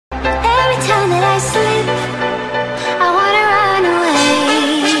I sleep, I wanna run away.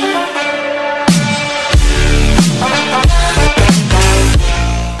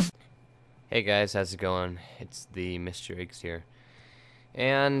 Hey guys, how's it going? It's the tnemrيggձ here,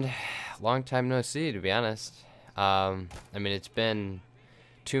 and long time no see, to be honest. I mean, it's been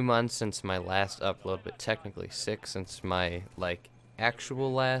 2 months since my last upload, but technically 6 since my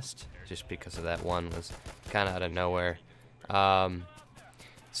actual last, just because of that one was kind of out of nowhere.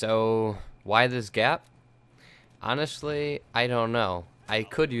 So why this gap? Honestly, I don't know. I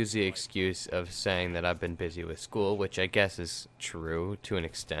could use the excuse of saying that I've been busy with school, which I guess is true to an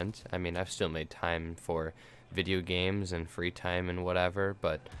extent. I mean, I've still made time for video games and free time and whatever,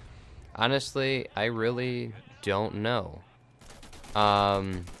 but honestly, I really don't know.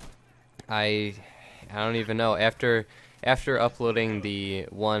 I don't even know. After uploading the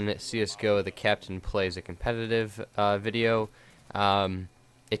one CSGO, the Captain plays a competitive video,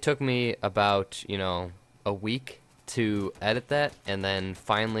 it took me about, a week to edit that, and then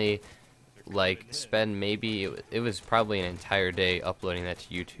finally spend maybe it was probably an entire day uploading that to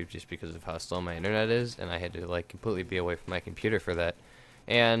YouTube, just because of how slow my internet is, and I had to completely be away from my computer for that.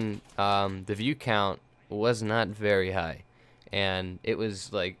 And the view count was not very high, and it was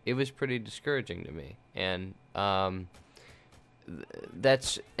pretty discouraging to me. And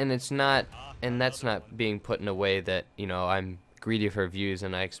that's not being put in a way that I'm greedy for views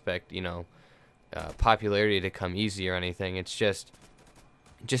and I expect popularity to come easy or anything. It's just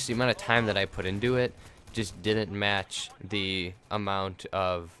the amount of time that I put into it just didn't match the amount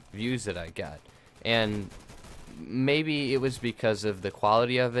of views that I got. And maybe it was because of the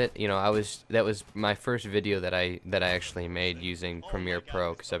quality of it. That was my first video that I actually made using Premiere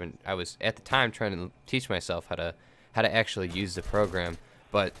Pro, because I was at the time trying to teach myself how to actually use the program.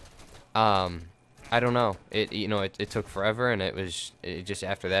 But I don't know. It took forever, and it just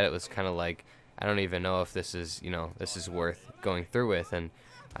after that it was kind of like, I don't even know if this is worth going through with. And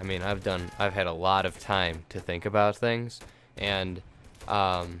I mean, I've had a lot of time to think about things, and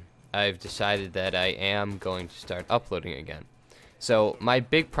I've decided that I am going to start uploading again. So my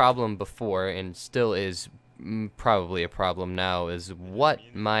big problem before, and still is probably a problem now, is what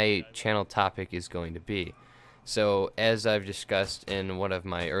my channel topic is going to be. So as I've discussed in one of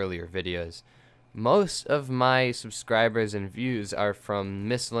my earlier videos, most of my subscribers and views are from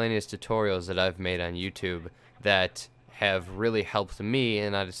miscellaneous tutorials that I've made on YouTube that have really helped me,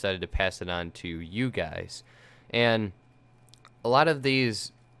 and I decided to pass it on to you guys. And a lot of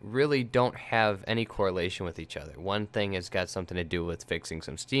these really don't have any correlation with each other. One thing has got something to do with fixing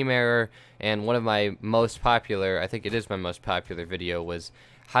some Steam error, and one of my most popular, I think it is my most popular video, was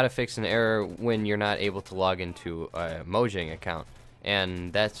how to fix an error when you're not able to log into a Mojang account,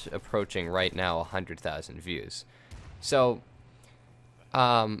 and that's approaching right now 100,000 views. So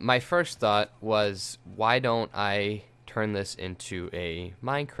my first thought was, why don't I turn this into a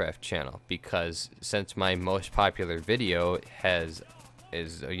Minecraft channel? Because since my most popular video is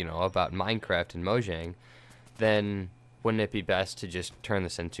about Minecraft and Mojang, then wouldn't it be best to just turn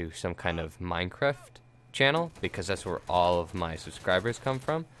this into some kind of Minecraft channel, because that's where all of my subscribers come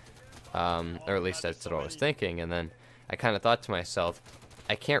from, or at least that's what I was thinking. And then I kind of thought to myself,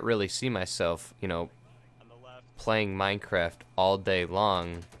 I can't really see myself playing Minecraft all day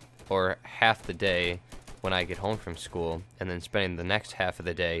long, or half the day when I get home from school, and then spending the next half of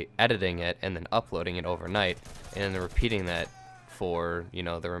the day editing it and then uploading it overnight, and then repeating that for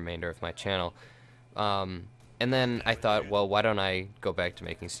the remainder of my channel. And then I thought, well, why don't I go back to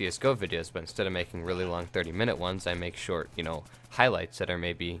making CSGO videos, but instead of making really long 30-minute ones, I make short highlights that are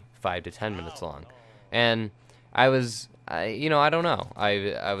maybe 5 to 10 minutes long. And I don't know,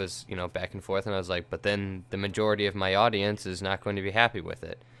 I was back and forth, and I was like, but then the majority of my audience is not going to be happy with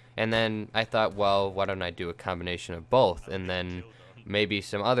it. And then I thought, well, why don't I do a combination of both, and then maybe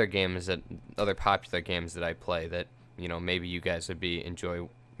some other popular games that I play that maybe you guys would enjoy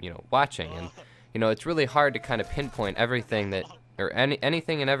watching. And it's really hard to kind of pinpoint everything that, or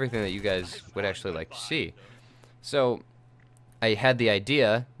anything and everything that you guys would actually like to see. So I had the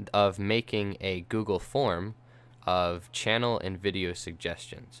idea of making a Google form of channel and video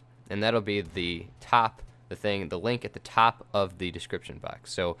suggestions, and that'll be the link at the top of the description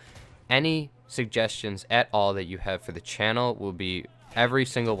box. So any suggestions at all that you have for the channel will be, every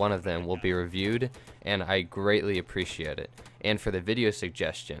single one of them will be reviewed, and I greatly appreciate it. And for the video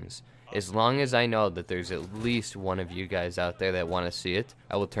suggestions, as long as I know that there's at least one of you guys out there that want to see it,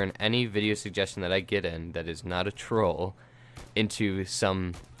 I will turn any video suggestion that I get in that is not a troll into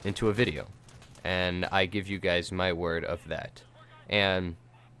a video. And I give you guys my word of that. And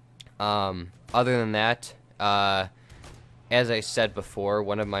other than that, as I said before,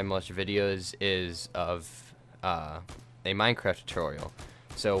 one of my most videos is of a Minecraft tutorial.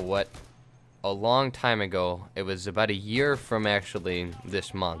 So what, a long time ago, it was about a year from actually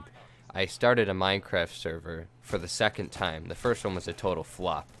this month, I started a Minecraft server for the second time. The first one was a total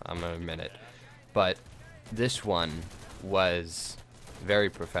flop, I'm gonna admit it. But this one was very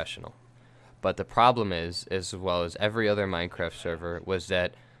professional. But the problem is, as well as every other Minecraft server, was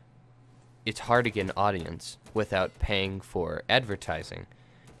that it's hard to get an audience without paying for advertising.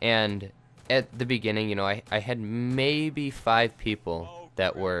 And at the beginning, you know, I had maybe 5 people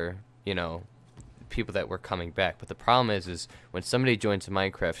that were, you know, people that were coming back. But the problem is when somebody joins a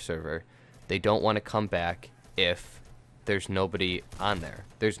Minecraft server, they don't want to come back if there's nobody on there.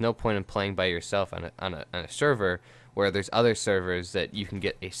 There's no point in playing by yourself on a server where there's other servers that you can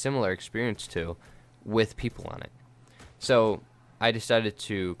get a similar experience to with people on it. So I decided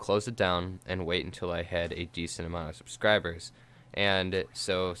to close it down and wait until I had a decent amount of subscribers. And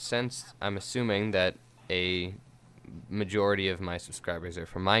so since I'm assuming that a majority of my subscribers are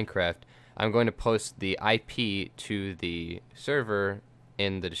from Minecraft, I'm going to post the IP to the server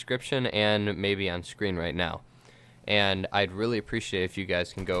in the description and maybe on screen right now. And I'd really appreciate if you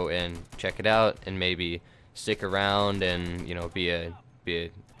guys can go and check it out and maybe stick around and, you know, be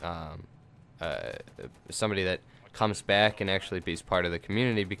somebody that comes back and actually be part of the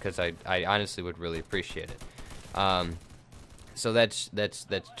community, because I honestly would really appreciate it. So that's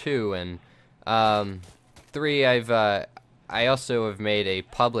 2, and 3, I also have made a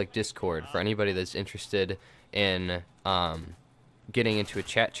public Discord for anybody that's interested in getting into a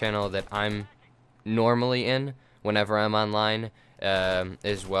chat channel that I'm normally in whenever I'm online,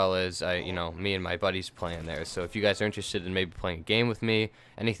 as well as you know, me and my buddies playing there. So if you guys are interested in maybe playing a game with me,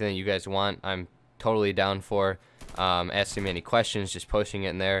 anything that you guys want, I'm totally down for. Asking me any questions, just posting it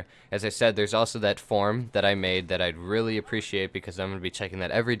in there. As I said, there's also that form that I made that I'd really appreciate, because I'm going to be checking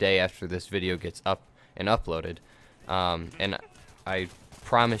that every day after this video gets up and uploaded. And I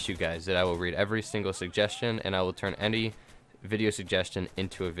promise you guys that I will read every single suggestion, and I will turn any video suggestion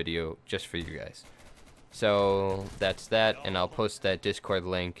into a video just for you guys. So that's that, and I'll post that Discord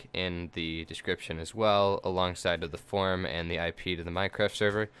link in the description as well, alongside of the forum and the IP to the Minecraft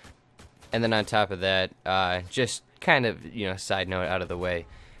server. And then on top of that, just kind of, you know, side note out of the way,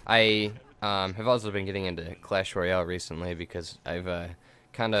 I have also been getting into Clash Royale recently, because I've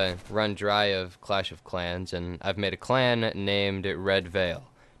kind of run dry of Clash of Clans, and I've made a clan named Red Veil.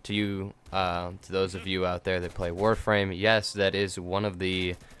 To you, to those of you out there that play Warframe, yes, that is one of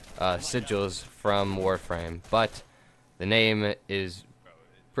the sigils from Warframe, but the name is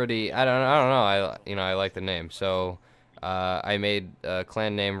pretty, I don't know, I like the name. So I made a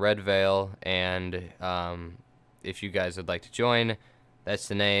clan name Red Veil, and if you guys would like to join, that's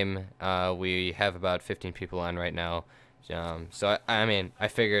the name. We have about 15 people on right now. So I mean, I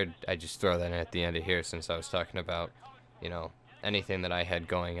figured I'd just throw that in at the end of here, since I was talking about, you know, anything that I had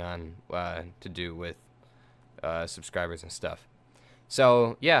going on to do with subscribers and stuff.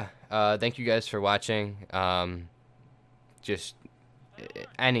 So yeah, thank you guys for watching. Just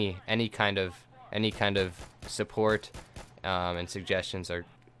any kind of support and suggestions are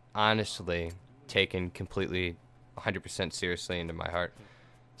honestly taken completely 100% seriously into my heart.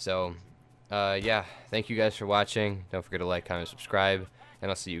 So yeah, thank you guys for watching. Don't forget to like, comment, subscribe,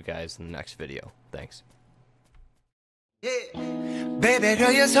 and I'll see you guys in the next video. Thanks. Yeah. Baby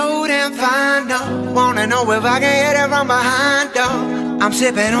girl, you're so damn fine, though. Wanna know if I can hit it from behind, though. I'm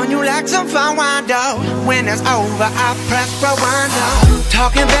sipping on you like some fine wine, though. When it's over, I press rewind, though.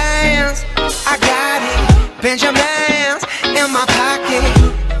 Talking bands, I got it. Benjamins in my pocket.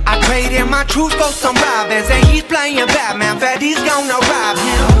 I traded my truth for some robbers, and he's playing Batman. Bet he's gonna rob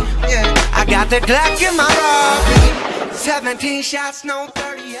him. Yeah, I got the Glock in my pocket. 17 shots, no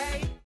 38.